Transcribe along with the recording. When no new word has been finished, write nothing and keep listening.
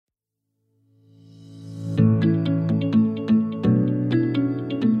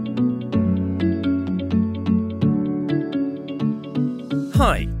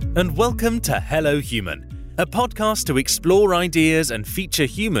And welcome to Hello Human, a podcast to explore ideas and feature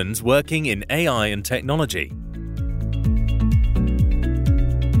humans working in AI and technology.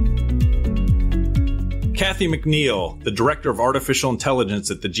 Kathy McNeil, the Director of Artificial Intelligence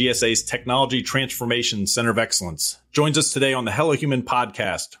at the GSA's Technology Transformation Center of Excellence, joins us today on the Hello Human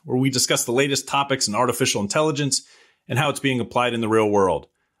podcast, where we discuss the latest topics in artificial intelligence and how it's being applied in the real world.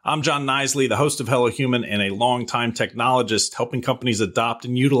 I'm John Nisley, the host of Hello Human and a longtime technologist helping companies adopt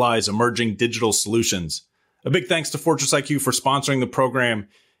and utilize emerging digital solutions. A big thanks to Fortress IQ for sponsoring the program,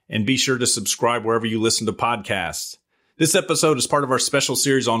 and be sure to subscribe wherever you listen to podcasts. This episode is part of our special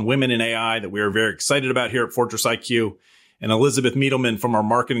series on women in AI that we are very excited about here at Fortress IQ. And Elizabeth Miedelman from our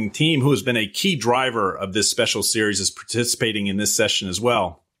marketing team, who has been a key driver of this special series, is participating in this session as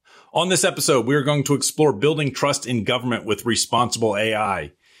well. On this episode, we are going to explore building trust in government with responsible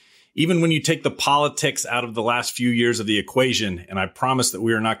AI. Even when you take the politics out of the last few years of the equation, and I promise that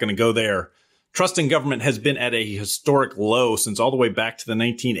we are not going to go there, trust in government has been at a historic low since all the way back to the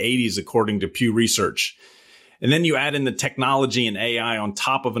 1980s, according to Pew Research. And then you add in the technology and AI on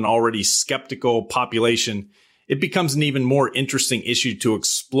top of an already skeptical population, it becomes an even more interesting issue to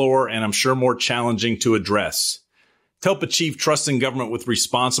explore and I'm sure more challenging to address. To help achieve trust in government with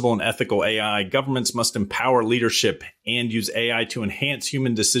responsible and ethical AI, governments must empower leadership and use AI to enhance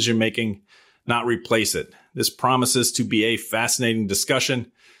human decision-making, not replace it. This promises to be a fascinating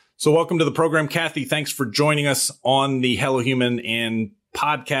discussion. So welcome to the program, Kathy. Thanks for joining us on the Hello Human and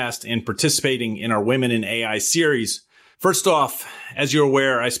podcast and participating in our Women in AI series. First off, as you're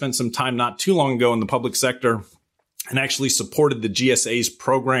aware, I spent some time not too long ago in the public sector and actually supported the GSA's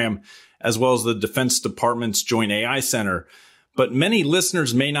program as well as the Defense Department's Joint AI Center. But many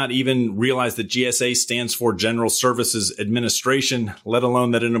listeners may not even realize that GSA stands for General Services Administration, let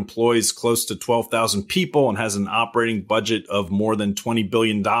alone that it employs close to 12,000 people and has an operating budget of more than $20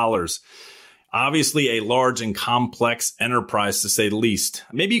 billion. Obviously, a large and complex enterprise, to say the least.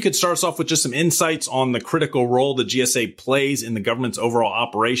 Maybe you could start us off with just some insights on the critical role the GSA plays in the government's overall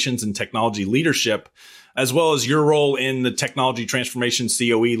operations and technology leadership, as well as your role in the technology transformation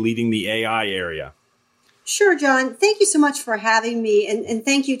COE leading the AI area. Sure, John. Thank you so much for having me. And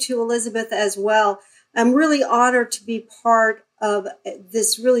thank you to Elizabeth as well. I'm really honored to be part of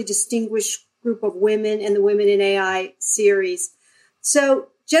this really distinguished group of women in the Women in AI series. So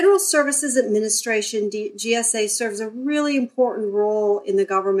General Services Administration, GSA, serves a really important role in the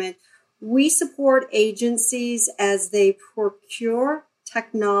government. We support agencies as they procure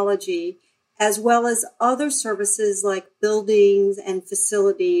technology, as well as other services like buildings and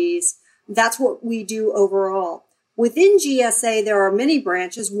facilities. That's what we do overall. Within GSA, there are many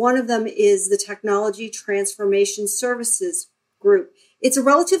branches. One of them is the Technology Transformation Services Group. It's a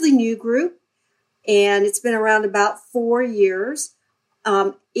relatively new group, and it's been around about 4 years.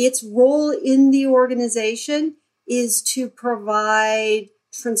 Its role in the organization is to provide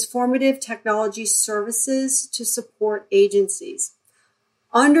transformative technology services to support agencies.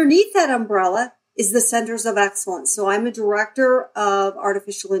 Underneath that umbrella is the Centers of Excellence. So I'm a director of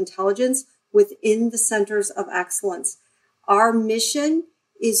artificial intelligence within the Centers of Excellence. Our mission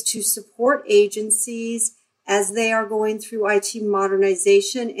is to support agencies as they are going through IT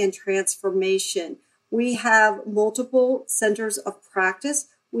modernization and transformation. We have multiple centers of practice.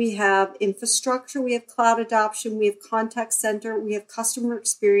 We have infrastructure, we have cloud adoption, we have contact center, we have customer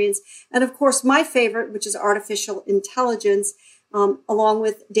experience, and of course, my favorite, which is artificial intelligence, along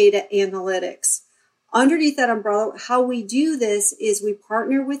with data analytics. Underneath that umbrella, how we do this is we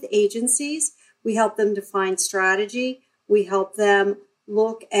partner with agencies. We help them define strategy. We help them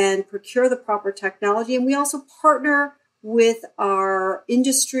look and procure the proper technology. And we also partner with our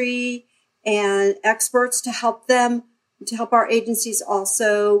industry and experts to help our agencies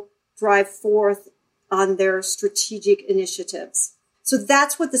also drive forth on their strategic initiatives. So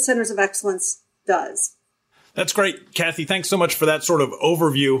that's what the Centers of Excellence does. That's great, Kathy. Thanks so much for that sort of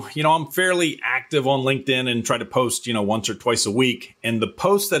overview. I'm fairly active on LinkedIn and try to post, once or twice a week. And the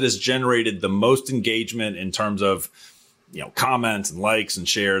post that has generated the most engagement in terms of, comments and likes and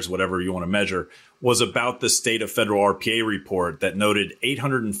shares, whatever you want to measure, was about the State of Federal RPA report that noted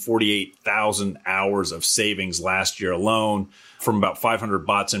 848,000 hours of savings last year alone from about 500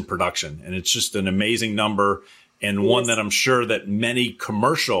 bots in production. And it's just an amazing number, and one that I'm sure that many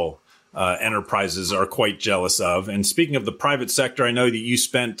commercial enterprises are quite jealous of. And speaking of the private sector, I know that you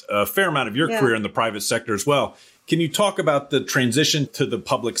spent a fair amount of your career in the private sector as well. Can you talk about the transition to the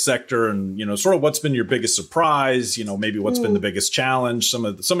public sector and, sort of what's been your biggest surprise, maybe what's been the biggest challenge, some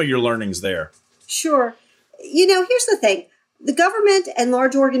of your learnings there? Sure. Here's the thing. The government and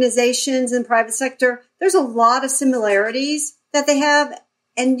large organizations and private sector, there's a lot of similarities that they have,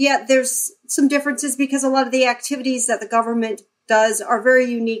 And yet there's some differences because a lot of the activities that the government does are very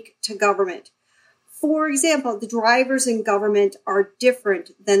unique to government. For example, the drivers in government are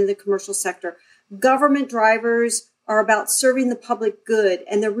different than the commercial sector. Government drivers are about serving the public good,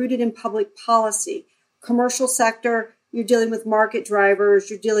 and they're rooted in public policy. Commercial sector, you're dealing with market drivers,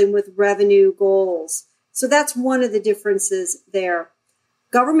 you're dealing with revenue goals. So that's one of the differences there.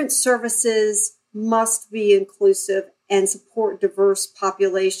 Government services must be inclusive and support diverse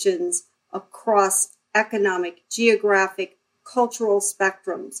populations across economic, geographic, cultural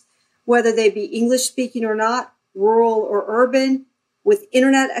spectrums, whether they be English speaking or not, rural or urban, with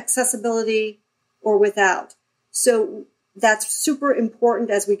internet accessibility or without. So that's super important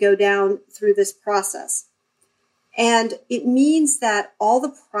as we go down through this process. And it means that all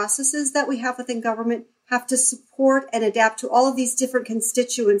the processes that we have within government have to support and adapt to all of these different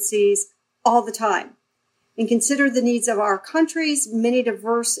constituencies all the time and consider the needs of our country's many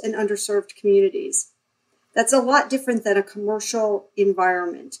diverse and underserved communities. That's a lot different than a commercial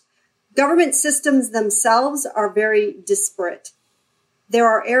environment. Government systems themselves are very disparate. There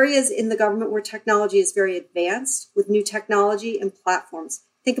are areas in the government where technology is very advanced with new technology and platforms.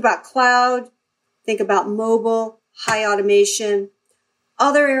 Think about cloud, think about mobile, high automation.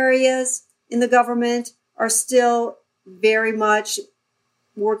 Other areas in the government are still very much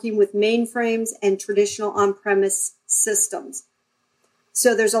working with mainframes and traditional on-premise systems.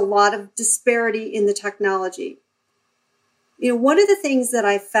 So there's a lot of disparity in the technology. One of the things that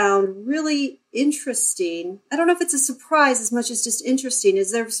I found really interesting, I don't know if it's a surprise as much as just interesting,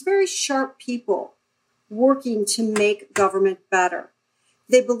 is there's very sharp people working to make government better.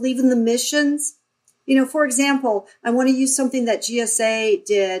 They believe in the missions. For example, I want to use something that GSA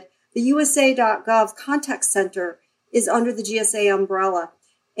did. The USA.gov contact center is under the GSA umbrella,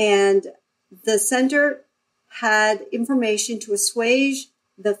 and the center had information to assuage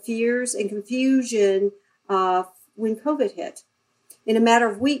the fears and confusion when COVID hit. In a matter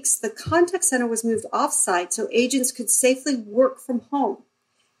of weeks, the contact center was moved off-site so agents could safely work from home.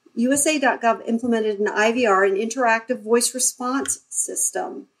 USA.gov implemented an IVR, an interactive voice response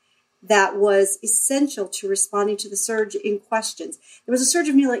system, that was essential to responding to the surge in questions. There was a surge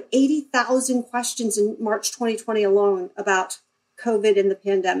of nearly 80,000 questions in March 2020 alone about COVID and the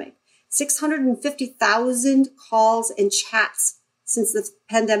pandemic. 650,000 calls and chats since the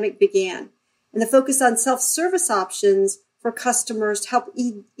pandemic began. And the focus on self-service options for customers to help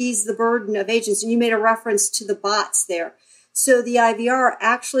ease the burden of agents. And you made a reference to the bots there. So the IVR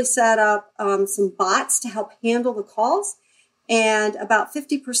actually set up some bots to help handle the calls. And about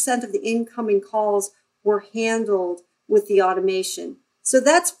 50% of the incoming calls were handled with the automation. So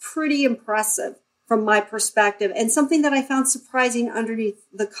that's pretty impressive from my perspective, and something that I found surprising underneath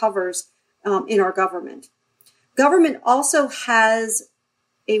the covers in our government. Government also has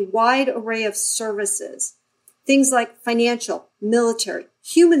a wide array of services, things like financial, military,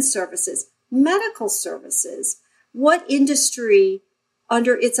 human services, medical services. What industry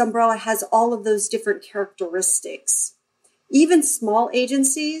under its umbrella has all of those different characteristics? Even small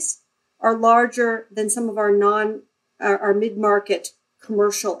agencies are larger than some of our mid-market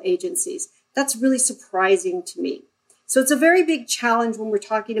commercial agencies. That's really surprising to me. So it's a very big challenge when we're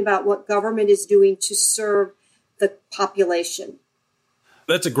talking about what government is doing to serve the population.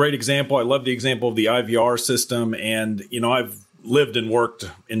 That's a great example. I love the example of the IVR system. And, I've lived and worked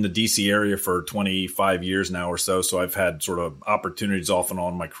in the DC area for 25 years now or so. So I've had sort of opportunities off and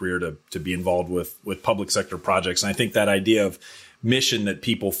on in my career to be involved with public sector projects. And I think that idea of mission that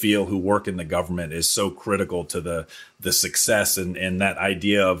people feel who work in the government is so critical to the success and that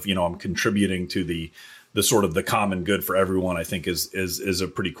idea of, I'm contributing to the sort of the common good for everyone, I think is a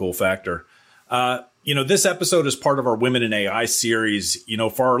pretty cool factor. This episode is part of our Women in AI series.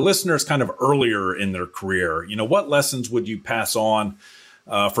 For our listeners kind of earlier in their career, what lessons would you pass on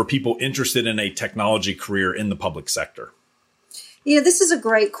for people interested in a technology career in the public sector? This is a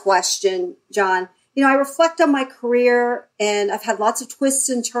great question, John. I reflect on my career and I've had lots of twists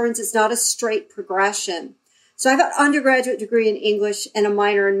and turns. It's not a straight progression. So I have an undergraduate degree in English and a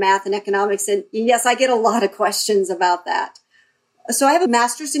minor in math and economics. And yes, I get a lot of questions about that. So I have a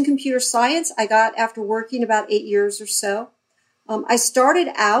master's in computer science I got after working about 8 years or so. I started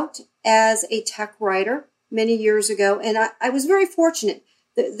out as a tech writer many years ago, and I was very fortunate.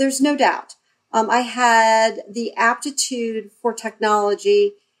 There's no doubt. I had the aptitude for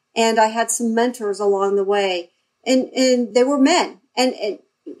technology, and I had some mentors along the way, and they were men. And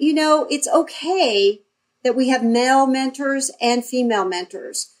it's okay that we have male mentors and female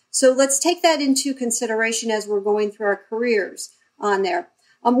mentors. So let's take that into consideration as we're going through our careers on there.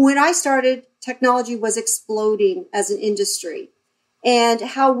 When I started, technology was exploding as an industry. And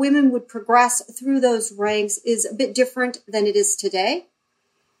how women would progress through those ranks is a bit different than it is today.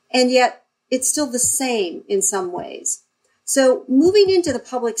 And yet it's still the same in some ways. So moving into the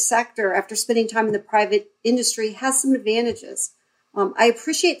public sector after spending time in the private industry has some advantages. I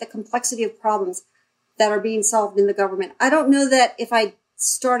appreciate the complexity of problems that are being solved in the government. I don't know that if I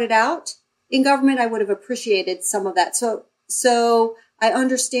started out in government, I would have appreciated some of that. So I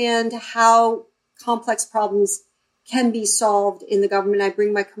understand how complex problems can be solved in the government. I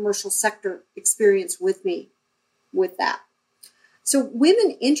bring my commercial sector experience with me with that. So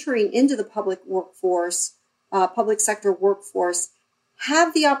women entering into the public workforce, public sector workforce,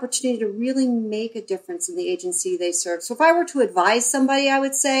 have the opportunity to really make a difference in the agency they serve. So if I were to advise somebody, I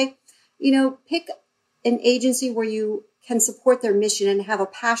would say, pick an agency where you can support their mission and have a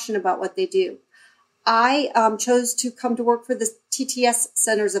passion about what they do. I chose to come to work for the TTS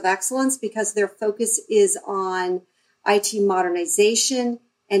Centers of Excellence because their focus is on IT modernization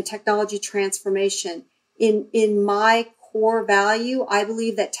and technology transformation. In my core value, I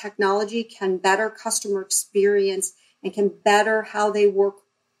believe that technology can better customer experience and can better how they work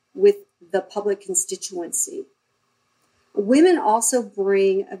with the public constituency. Women also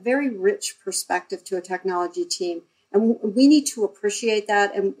bring a very rich perspective to a technology team, and we need to appreciate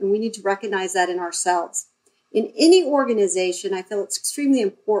that, and we need to recognize that in ourselves. In any organization, I feel it's extremely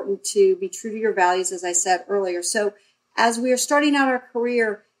important to be true to your values, as I said earlier. So as we are starting out our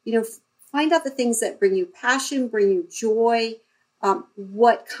career, find out the things that bring you passion, bring you joy,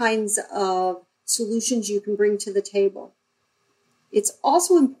 what kinds of solutions you can bring to the table. It's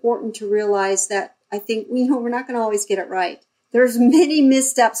also important to realize that I think, we're not going to always get it right. There's many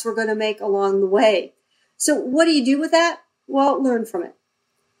missteps we're going to make along the way. So what do you do with that? Well, learn from it.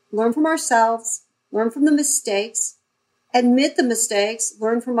 Learn from ourselves, learn from the mistakes, admit the mistakes,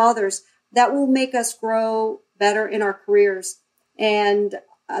 learn from others. That will make us grow better in our careers and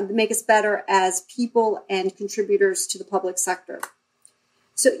make us better as people and contributors to the public sector.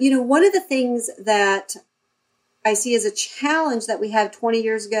 So, one of the things that I see as a challenge that we had 20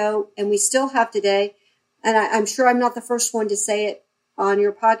 years ago and we still have today, and I'm sure I'm not the first one to say it on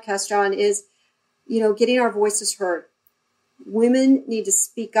your podcast, John, is, getting our voices heard. Women need to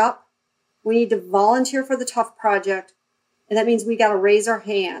speak up. We need to volunteer for the tough project. And that means we got to raise our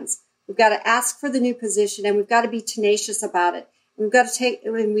hands. We've got to ask for the new position, and we've got to be tenacious about it. And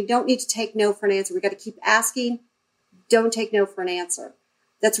we don't need to take no for an answer. We've got to keep asking. Don't take no for an answer.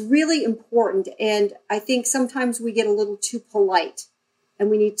 That's really important. And I think sometimes we get a little too polite, and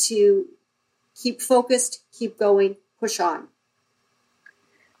we need to keep focused, keep going, push on.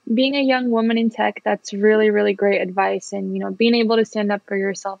 Being a young woman in tech, that's really, really great advice. And, being able to stand up for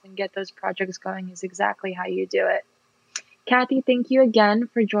yourself and get those projects going is exactly how you do it. Kathy, thank you again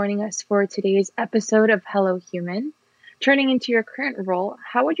for joining us for today's episode of Hello Human. Turning into your current role,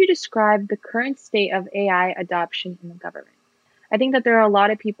 how would you describe the current state of AI adoption in the government? I think that there are a lot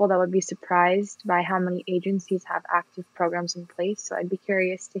of people that would be surprised by how many agencies have active programs in place, so I'd be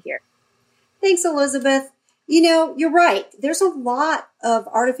curious to hear. Thanks, Elizabeth. You're right. There's a lot of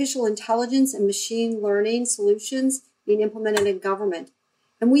artificial intelligence and machine learning solutions being implemented in government.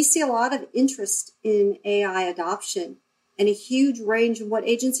 And we see a lot of interest in AI adoption and a huge range of what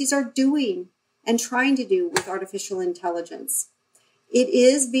agencies are doing and trying to do with artificial intelligence. It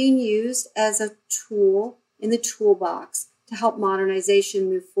is being used as a tool in the toolbox to help modernization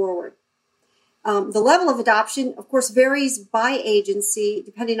move forward. The level of adoption, of course, varies by agency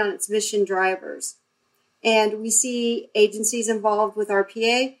depending on its mission drivers. And we see agencies involved with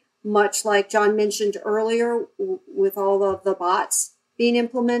RPA, much like John mentioned earlier, with all of the bots being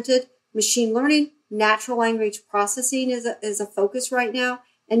implemented. Machine learning, natural language processing is a focus right now,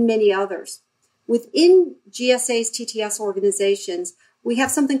 and many others. Within GSA's TTS organizations, we have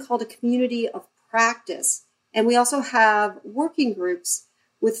something called a community of practice. And we also have working groups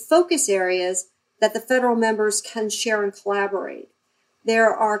with focus areas that the federal members can share and collaborate.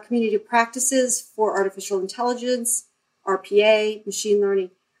 There are community practices for artificial intelligence, RPA, machine learning.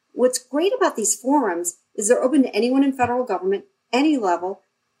 What's great about these forums is they're open to anyone in federal government, any level,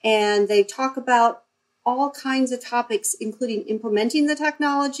 and they talk about all kinds of topics, including implementing the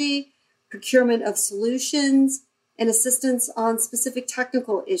technology, procurement of solutions, and assistance on specific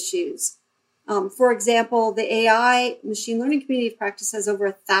technical issues. For example, the AI machine learning community of practice has over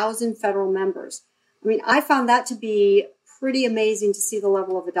 1,000 federal members. I found that to be pretty amazing to see the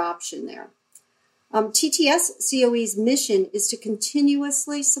level of adoption there. TTS COE's mission is to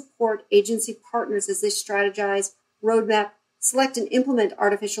continuously support agency partners as they strategize, roadmap, select, and implement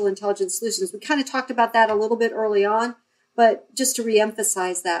artificial intelligence solutions. We kind of talked about that a little bit early on, but just to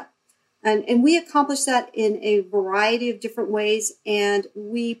reemphasize that. And we accomplish that in a variety of different ways. And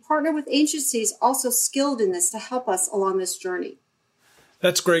we partner with agencies also skilled in this to help us along this journey.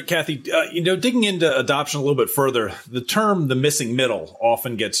 That's great, Kathy. Digging into adoption a little bit further, the term the missing middle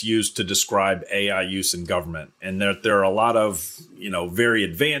often gets used to describe AI use in government. And there are a lot of, very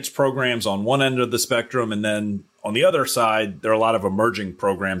advanced programs on one end of the spectrum. And then on the other side, there are a lot of emerging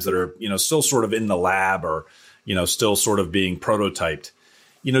programs that are, still sort of in the lab or, still sort of being prototyped.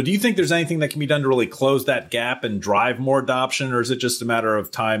 Do you think there's anything that can be done to really close that gap and drive more adoption, or is it just a matter of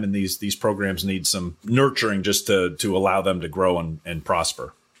time and these programs need some nurturing just to allow them to grow and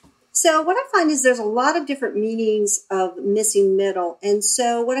prosper? So what I find is there's a lot of different meanings of missing middle. And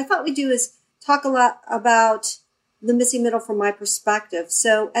so what I thought we'd do is talk a lot about the missing middle from my perspective.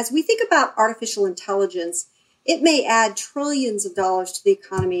 So as we think about artificial intelligence, it may add trillions of dollars to the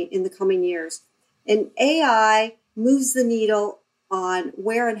economy in the coming years. And AI moves the needle on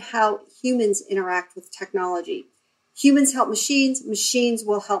where and how humans interact with technology. Humans help machines, machines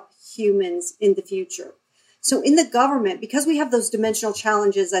will help humans in the future. So in the government, because we have those dimensional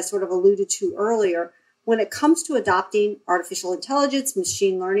challenges I sort of alluded to earlier, when it comes to adopting artificial intelligence,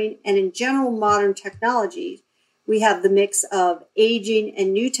 machine learning, and in general modern technology, we have the mix of aging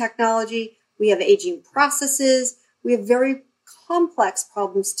and new technology. We have aging processes. We have very complex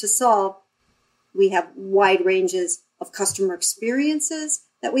problems to solve. We have wide ranges of customer experiences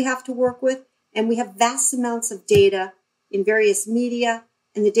that we have to work with. And we have vast amounts of data in various media,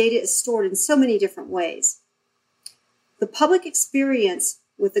 and the data is stored in so many different ways. The public experience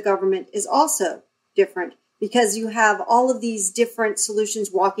with the government is also different because you have all of these different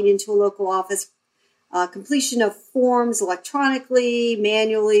solutions walking into a local office, completion of forms electronically,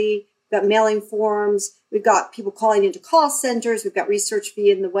 manually, we've got mailing forms, we've got people calling into call centers, we've got research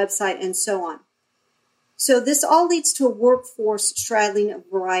via the website, and so on. So this all leads to a workforce straddling a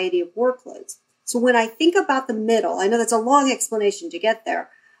variety of workloads. So when I think about the middle, I know that's a long explanation to get there,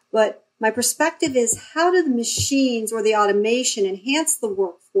 but my perspective is how do the machines or the automation enhance the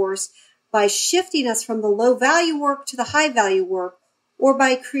workforce by shifting us from the low value work to the high value work, or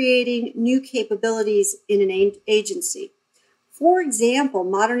by creating new capabilities in an agency. For example,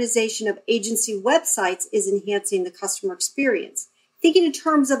 modernization of agency websites is enhancing the customer experience. Thinking in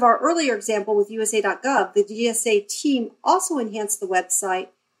terms of our earlier example with USA.gov, the GSA team also enhanced the website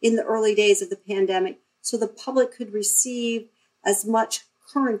in the early days of the pandemic so the public could receive as much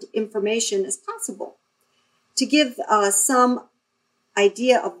current information as possible. To give some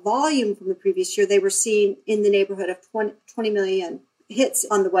idea of volume from the previous year, they were seeing in the neighborhood of 20 million hits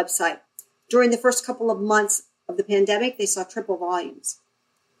on the website. During the first couple of months of the pandemic, they saw triple volumes.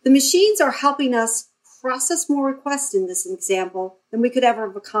 The machines are helping us process more requests in this example than we could ever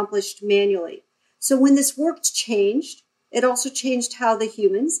have accomplished manually. So when this work changed, it also changed how the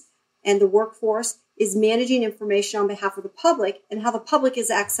humans and the workforce is managing information on behalf of the public and how the public is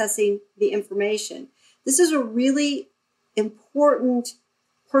accessing the information. This is a really important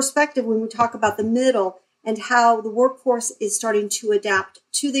perspective when we talk about the middle and how the workforce is starting to adapt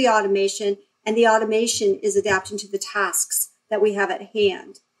to the automation, and the automation is adapting to the tasks that we have at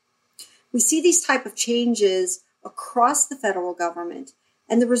hand. We see these type of changes across the federal government,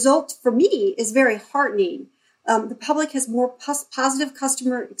 and the result for me is very heartening. The public has more positive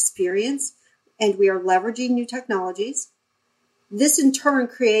customer experience, and we are leveraging new technologies. This in turn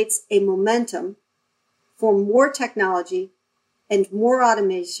creates a momentum for more technology and more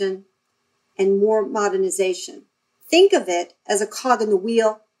automation and more modernization. Think of it as a cog in the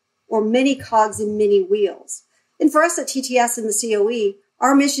wheel or many cogs in many wheels. And for us at TTS and the COE,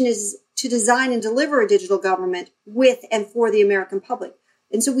 our mission is to design and deliver a digital government with and for the American public.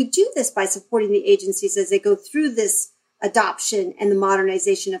 And so we do this by supporting the agencies as they go through this adoption and the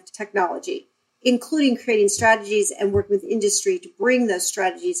modernization of technology, including creating strategies and working with industry to bring those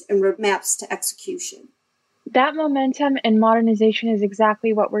strategies and roadmaps to execution. That momentum and modernization is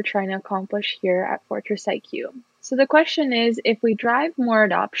exactly what we're trying to accomplish here at Fortress IQ. So the question is, if we drive more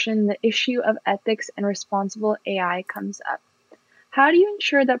adoption, the issue of ethics and responsible AI comes up. How do you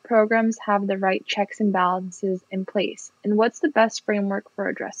ensure that programs have the right checks and balances in place? And what's the best framework for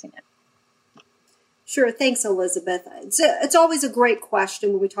addressing it? Sure. Thanks, Elizabeth. It's always a great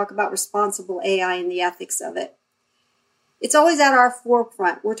question when we talk about responsible AI and the ethics of it. It's always at our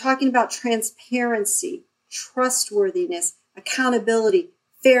forefront. We're talking about transparency, trustworthiness, accountability,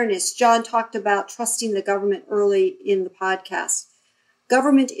 fairness. John talked about trusting the government early in the podcast.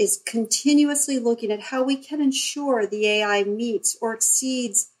 Government is continuously looking at how we can ensure the AI meets or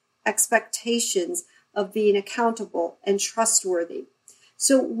exceeds expectations of being accountable and trustworthy.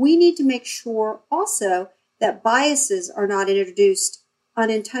 So we need to make sure also that biases are not introduced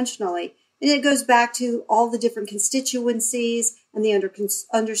unintentionally And it goes back to all the different constituencies and the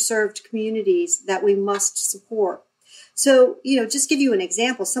underserved communities that we must support. So, just give you an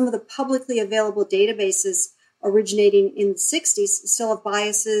example, some of the publicly available databases originating in the 60s still have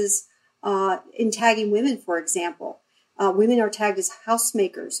biases in tagging women, for example. Women are tagged as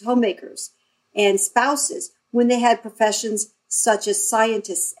housemakers, homemakers, and spouses when they had professions such as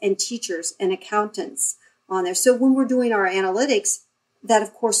scientists and teachers and accountants on there. So when we're doing our analytics, that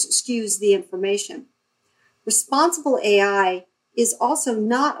of course skews the information. Responsible AI is also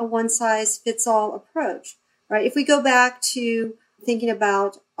not a one-size-fits-all approach, right? If we go back to thinking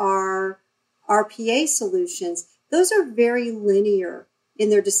about our RPA solutions, those are very linear in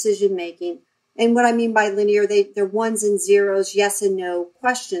their decision-making. And what I mean by linear, they're ones and zeros, yes and no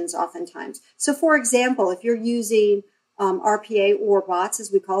questions oftentimes. So for example, if you're using RPA or bots,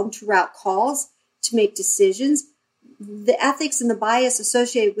 as we call them, to route calls, to make decisions, the ethics and the bias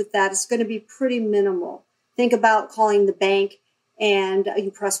associated with that is going to be pretty minimal. Think about calling the bank and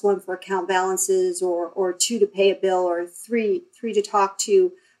you press 1 for account balances or 2 to pay a bill or 3 to talk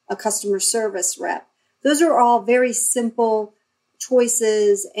to a customer service rep. Those are all very simple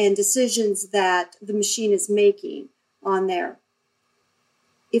choices and decisions that the machine is making on there.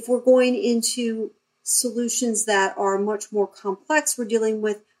 If we're going into solutions that are much more complex, we're dealing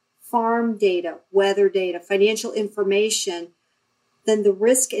with farm data, weather data, financial information, then the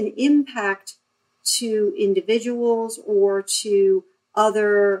risk and impact to individuals or to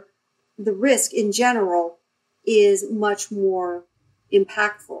the risk in general is much more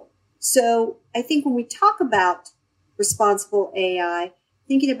impactful. So I think when we talk about responsible AI,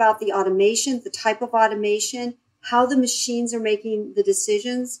 thinking about the automation, the type of automation, how the machines are making the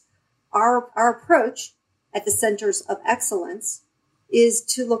decisions, our approach at the Centers of Excellence is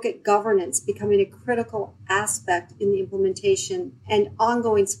to look at governance becoming a critical aspect in the implementation and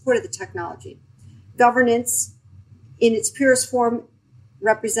ongoing support of the technology. Governance, in its purest form,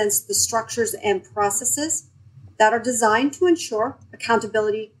 represents the structures and processes that are designed to ensure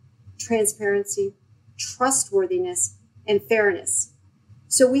accountability, transparency, trustworthiness, and fairness.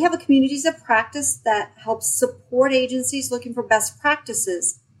 So we have a communities of practice that helps support agencies looking for best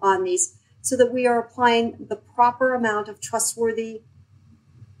practices on these so that we are applying the proper amount of trustworthy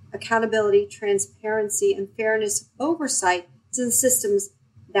accountability, transparency, and fairness oversight to the systems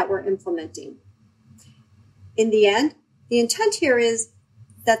that we're implementing. In the end, the intent here is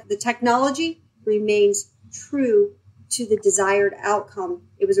that the technology remains true to the desired outcome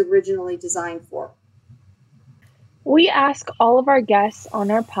it was originally designed for. We ask all of our guests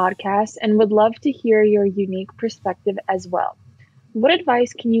on our podcast and would love to hear your unique perspective as well. What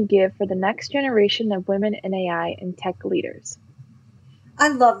advice can you give for the next generation of women in AI and tech leaders? I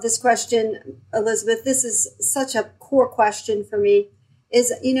love this question, Elizabeth. This is such a core question for me.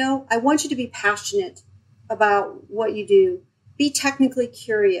 I want you to be passionate about what you do. Be technically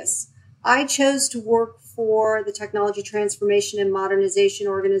curious. I chose to work for the Technology Transformation and Modernization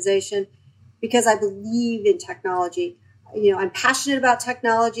Organization because I believe in technology. I'm passionate about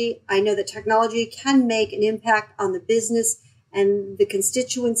technology. I know that technology can make an impact on the business and the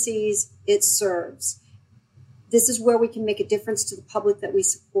constituencies it serves. This is where we can make a difference to the public that we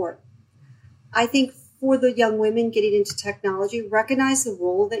support. I think for the young women getting into technology, recognize the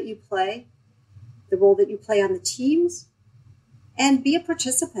role that you play on the teams, and be a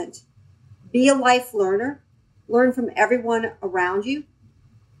participant. Be a life learner. Learn from everyone around you.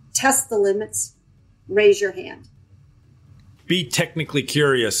 Test the limits. Raise your hand. Be technically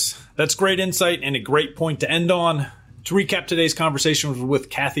curious. That's great insight and a great point to end on. To recap today's conversation was with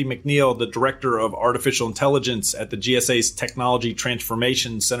Kathy McNeil, the Director of Artificial Intelligence at the GSA's Technology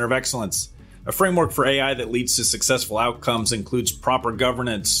Transformation Center of Excellence. A framework for AI that leads to successful outcomes includes proper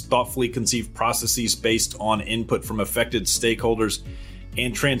governance, thoughtfully conceived processes based on input from affected stakeholders,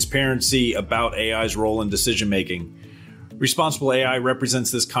 and transparency about AI's role in decision-making. Responsible AI represents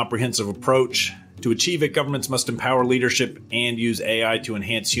this comprehensive approach. To achieve it, governments must empower leadership and use AI to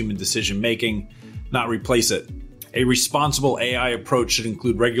enhance human decision-making, not replace it. A responsible AI approach should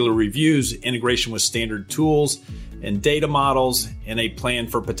include regular reviews, integration with standard tools and data models, and a plan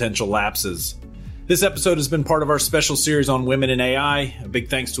for potential lapses. This episode has been part of our special series on women in AI. A big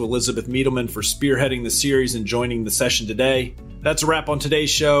thanks to Elizabeth Miedelman for spearheading the series and joining the session today. That's a wrap on today's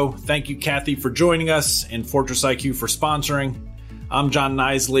show. Thank you, Kathy, for joining us and Fortress IQ for sponsoring. I'm John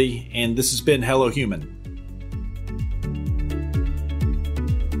Nisley, and this has been Hello Human.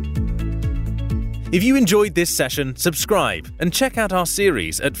 If you enjoyed this session, subscribe and check out our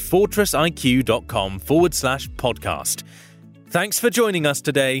series at fortressiq.com/podcast. Thanks for joining us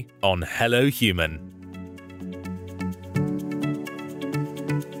today on Hello Human.